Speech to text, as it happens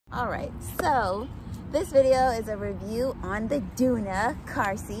All right, so this video is a review on the Doona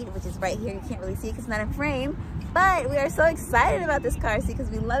car seat, which is right here. You can't really see it because it's not in frame, but we are so excited about this car seat because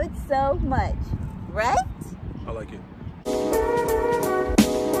we love it so much, right? I like it.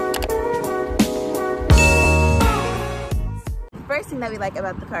 First thing that we like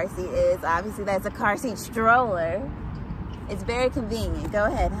about the car seat is obviously that it's a car seat stroller. It's very convenient. Go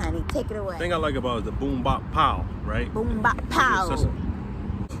ahead, honey, take it away. The thing I like about it is the boom bop pow, right? Boom bop pow.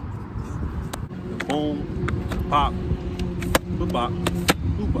 The boom, pop, boop bop,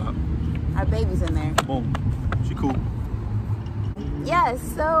 boop bop. Our baby's in there. Boom. She cool. Yes,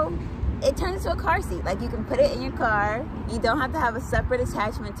 so it turns into a car seat. Like, you can put it in your car. You don't have to have a separate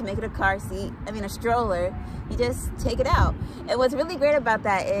attachment to make it a car seat. I mean, a stroller. You just take it out. And what's really great about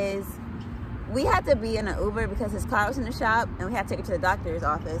that is we had to be in an Uber because his car was in the shop and we had to take it to the doctor's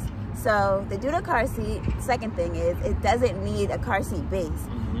office. So the Doona car seat, second thing is it doesn't need a car seat base.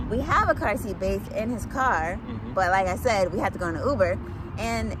 Mm-hmm. We have a car seat base in his car, but like I said, we had to go in an Uber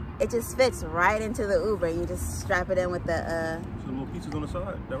and it just fits right into the Uber. You just strap it in with the some little pieces on the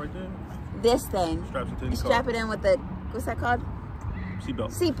side, that right there? This thing. Straps into the Strap car. it in with the, what's that called?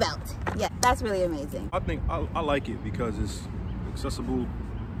 Seatbelt. Seatbelt. Yeah, that's really amazing. I think I like it because it's accessible.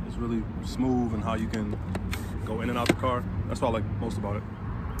 It's really smooth and how you can go in and out the car. That's what I like most about it.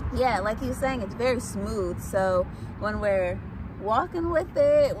 Yeah, like you were saying, it's very smooth. So when we're walking with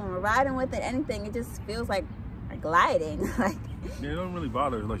it, when we're riding with it, anything, it just feels like gliding. Like, yeah, it doesn't really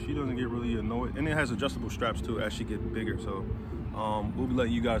bother her. Like, she doesn't get really annoyed. And it has adjustable straps too as she gets bigger. So we'll be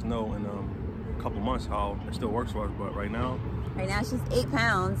letting you guys know in a couple months how it still works for us. But right now she's 8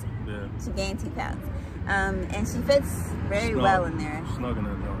 pounds. Yeah. She gained 2 pounds. And she fits very well in there. Snug in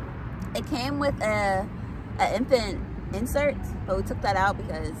there, though. It came with a infant insert, but we took that out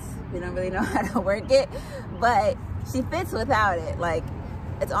because we don't really know how to work it. But she fits without it. Like,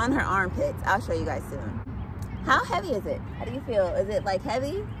 it's on her armpits. I'll show you guys soon. How heavy is it? How do you feel? Is it like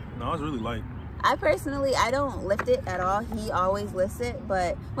heavy? No, it's really light. I personally, I don't lift it at all. He always lifts it,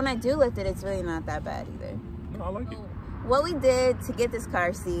 but when I do lift it, it's really not that bad either. No, I like it. What we did to get this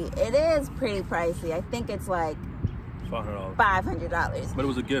car seat, it is pretty pricey. I think it's like $500. $500. But it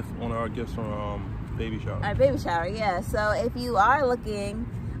was a gift, one of our gifts from baby shower. Our baby shower, yeah. So if you are looking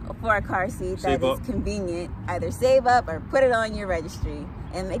for a car seat that is convenient, either save up or put it on your registry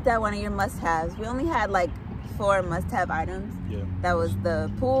and make that one of your must-haves. We only had like 4 must-have items. Yeah. That was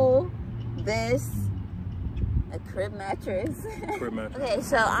the pool, this, a crib mattress. Crib mattress. Okay,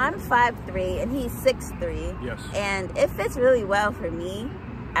 so I'm 5'3" and he's 6'3". Yes. And it fits really well for me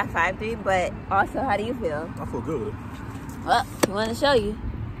at 5'3", but also, how do you feel? I feel good with it. Well, I want to show you.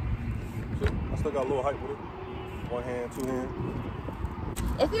 I still got a little height with it. 1 hand, 2 hand.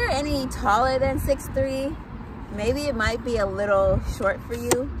 If you're any taller than 6'3", maybe it might be a little short for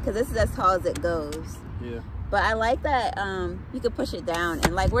you because this is as tall as it goes. Yeah. But I like that you could push it down,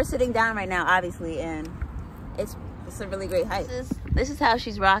 and like we're sitting down right now, obviously, and it's a really great height. This is how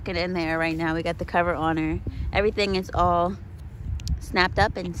she's rocking in there right now. We got the cover on her. Everything is all snapped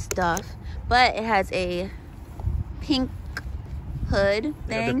up and stuff, but it has a pink hood thing.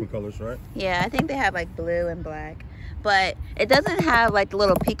 They got different colors, right? Yeah, I think they have like blue and black, but it doesn't have like the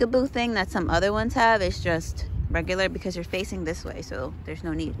little peekaboo thing that some other ones have. It's just regular because you're facing this way, so there's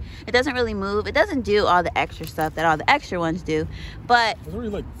no need. It doesn't really move. It doesn't do all the extra stuff that all the extra ones do, but it's really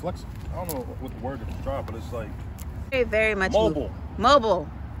like flexible. I don't know what the word to describe, but it's like very much mobile. Mobile.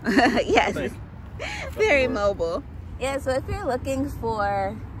 Yes, very mobile. Yeah, so if you're looking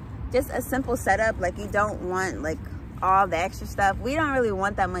for just a simple setup, like you don't want like all the extra stuff, we don't really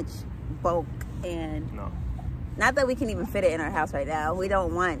want that much bulk, and no, not that we can even fit it in our house right now. We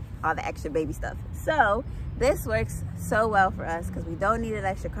don't want all the extra baby stuff. So this works so well for us because we don't need an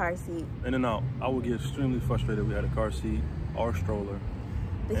extra car seat. In and out. I would get extremely frustrated if we had a car seat or a stroller.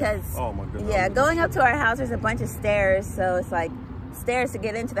 Because, oh my goodness. Yeah, going up to our house, there's a bunch of stairs. So it's like stairs to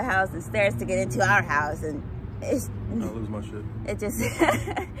get into the house and stairs to get into our house. And it's, I lose my shit. It just,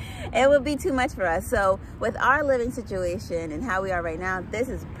 it would be too much for us. So with our living situation and how we are right now, this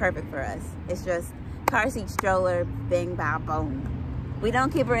is perfect for us. It's just car seat, stroller, bing, bow, boom. We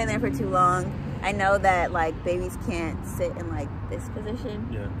don't keep her in there for too long. I know that like babies can't sit in like this position.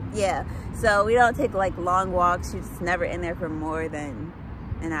 Yeah. Yeah. So we don't take like long walks. She's never in there for more than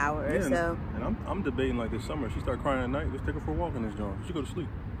an hour or so. And I'm debating like this summer. She start crying at night. Let's take her for a walk in this joint. She go to sleep.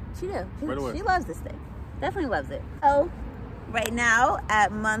 She do. Right away. She loves this thing. Definitely loves it. So right now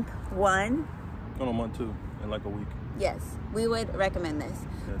at month 1. Going on month 2 in like a week. Yes, we would recommend this.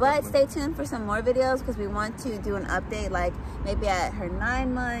 Yeah, but definitely. stay tuned for some more videos because we want to do an update like maybe at her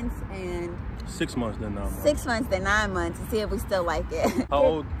 9 months and 6 months, then 9 months. 6 months, then 9 months, to see if we still like it. How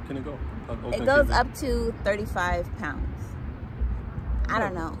old can it go? It goes up to 35 pounds. I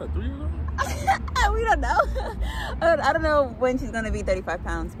don't know. 3 years old? We don't know. I don't know when she's gonna be 35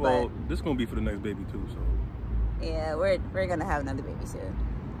 pounds. Well, but this is gonna be for the next baby too. So yeah, we're gonna have another baby soon.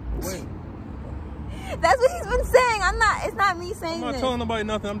 Wait. That's what he's been saying. It's not me saying I'm not telling nobody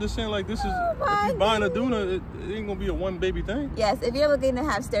nothing. I'm just saying, like, this is, if you're buying a Doona, it ain't gonna be a one baby thing. Yes, if you're looking to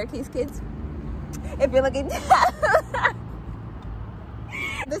have staircase kids, if you're looking to have,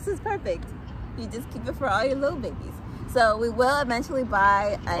 this is perfect. You just keep it for all your little babies. So we will eventually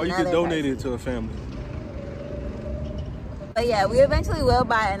buy another. Or you can donate it to a family. But yeah, we eventually will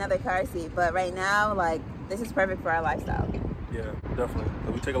buy another car seat. But right now, like, this is perfect for our lifestyle. Yeah, definitely.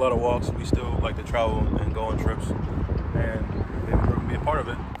 We take a lot of walks. We still like to travel and go on trips, and maybe we're gonna be a part of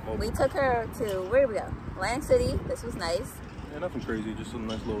it. We took her to, where did we go? Atlantic City. This was nice. Yeah, nothing crazy. Just a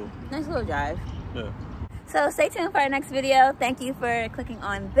nice little drive. Yeah. So stay tuned for our next video. Thank you for clicking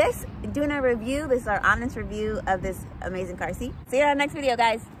on this Doona review. This is our honest review of this amazing car seat. See you in our next video,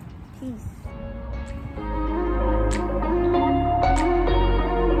 guys. Peace.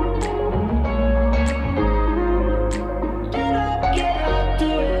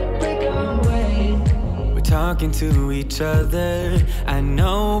 Talking to each other, I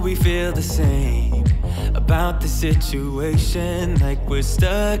know we feel the same about the situation, like we're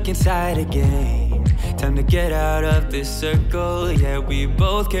stuck inside a game. Time to get out of this circle, yeah, we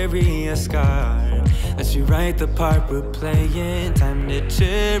both carry a scar. Let's rewrite the part we're playing, time to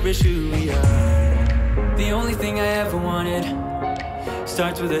cherish who we are. The only thing I ever wanted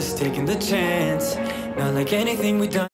starts with us taking the chance, not like anything we've done.